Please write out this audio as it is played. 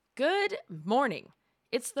Good morning.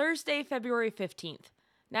 It's Thursday, February 15th,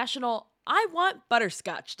 National I Want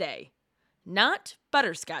Butterscotch Day. Not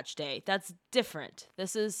Butterscotch Day. That's different.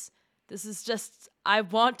 This is just I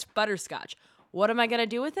want butterscotch. What am I going to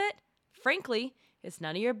do with it? Frankly, it's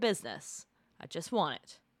none of your business. I just want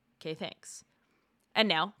it. Okay, thanks. And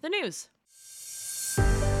now, the news.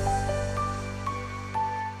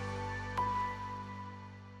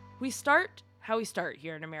 We start how we start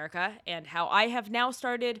here in America, and how I have now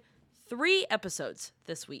started 3 episodes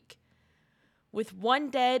this week, with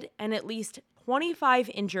 1 dead and at least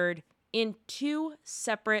 25 injured in 2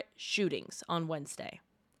 separate shootings on Wednesday.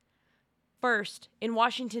 First, in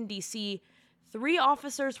Washington, D.C., 3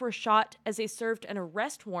 officers were shot as they served an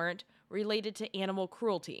arrest warrant related to animal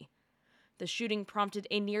cruelty. The shooting prompted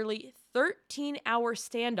a nearly 13-hour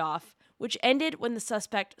standoff, which ended when the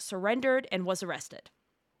suspect surrendered and was arrested.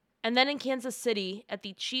 And then in Kansas City, at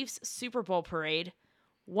the Chiefs Super Bowl parade,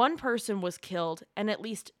 1 person was killed and at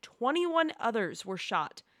least 21 others were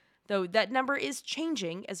shot, though that number is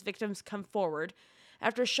changing as victims come forward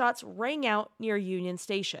after shots rang out near Union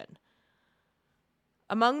Station.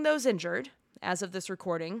 Among those injured, as of this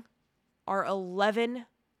recording, are 11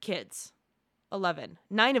 kids. 11,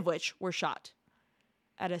 9 of which were shot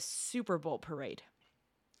at a Super Bowl parade.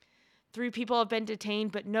 3 people have been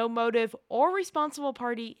detained, but no motive or responsible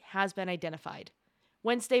party has been identified.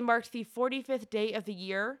 Wednesday marked the 45th day of the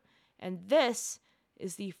year, and this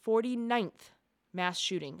is the 49th mass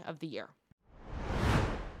shooting of the year.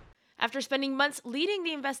 After spending months leading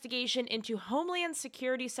the investigation into Homeland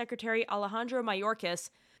Security Secretary Alejandro Mayorkas,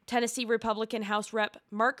 Tennessee Republican House Rep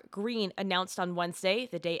Mark Green announced on Wednesday,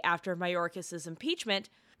 the day after Mayorkas' impeachment,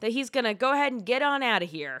 that he's going to go ahead and get on out of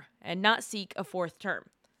here and not seek a 4th term.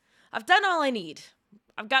 I've done all I need.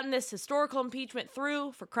 I've gotten this historical impeachment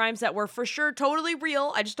through for crimes that were for sure totally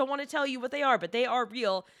real. I just don't want to tell you what they are, but they are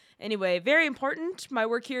real. Anyway, very important. My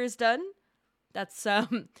work here is done. That's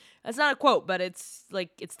not a quote, but it's the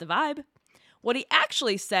vibe. What he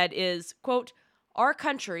actually said is, quote, "Our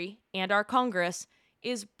country and our Congress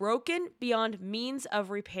is broken beyond means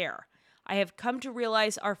of repair. I have come to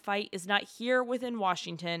realize our fight is not here within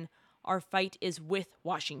Washington. Our fight is with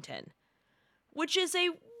Washington." Which is a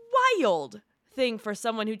wild thing for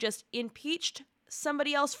someone who just impeached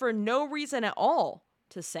somebody else for no reason at all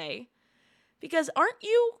to say. Because aren't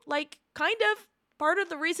you, kind of part of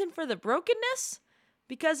the reason for the brokenness?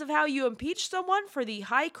 Because of how you impeach someone for the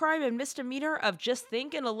high crime and misdemeanor of just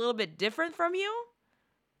thinking a little bit different from you?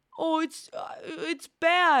 Oh, it's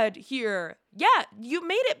bad here. Yeah, you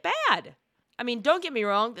made it bad. I mean, don't get me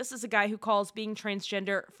wrong. This is a guy who calls being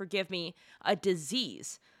transgender, forgive me, a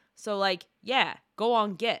disease. So, yeah, go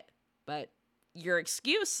on, get. But your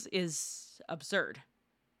excuse is absurd.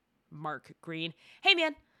 Mark Green. Hey,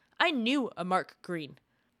 man, I knew a Mark Green.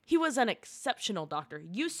 He was an exceptional doctor.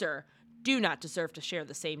 You, sir, do not deserve to share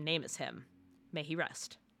the same name as him. May he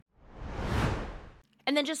rest.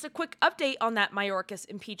 And then just a quick update on that Mayorkas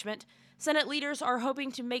impeachment. Senate leaders are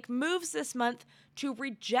hoping to make moves this month to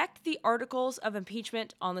reject the articles of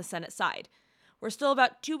impeachment on the Senate side. We're still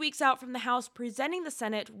about 2 weeks out from the House presenting the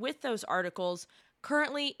Senate with those articles.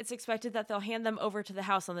 Currently, it's expected that they'll hand them over to the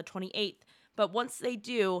House on the 28th. But once they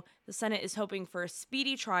do, the Senate is hoping for a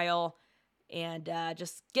speedy trial and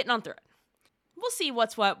just getting on through it. We'll see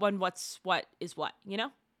what's what when what's what is what, you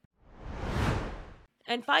know?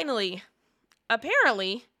 And finally,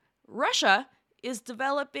 apparently, Russia is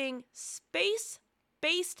developing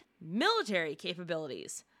space-based military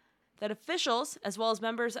capabilities that officials, as well as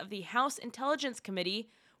members of the House Intelligence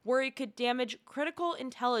Committee, worry could damage critical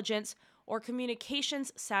intelligence or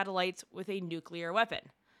communications satellites with a nuclear weapon.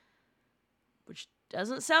 Which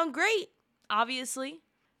doesn't sound great, obviously.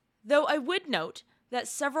 Though I would note that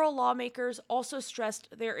several lawmakers also stressed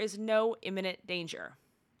there is no imminent danger.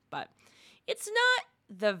 But it's not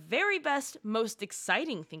the very best, most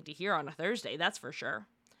exciting thing to hear on a Thursday, that's for sure.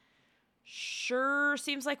 Sure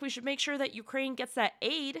seems like we should make sure that Ukraine gets that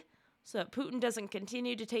aid, so that Putin doesn't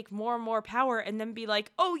continue to take more and more power and then be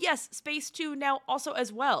like, oh yes, space too now also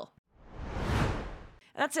as well.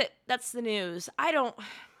 That's it. That's the news. I don't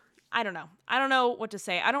know. I don't know what to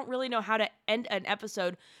say. I don't really know how to end an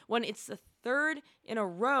episode when it's the 3rd in a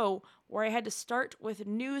row where I had to start with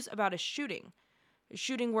news about a shooting. A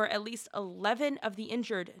shooting where at least 11 of the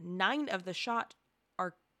injured, 9 of the shot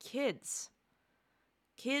are kids.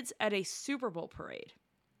 Kids at a Super Bowl parade.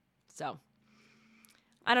 So,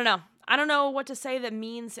 I don't know. I don't know what to say that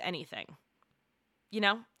means anything. You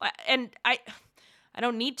know? And I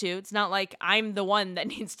don't need to. It's not like I'm the one that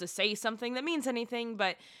needs to say something that means anything,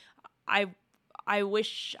 but I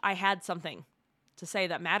wish I had something to say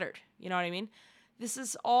that mattered. You know what I mean? This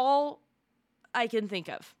is all I can think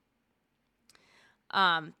of.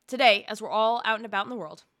 Today, as we're all out and about in the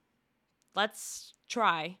world, let's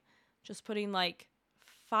try just putting like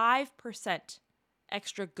 5%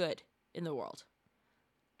 extra good in the world.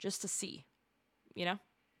 Just to see, you know?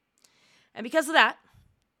 And because of that,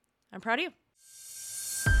 I'm proud of you.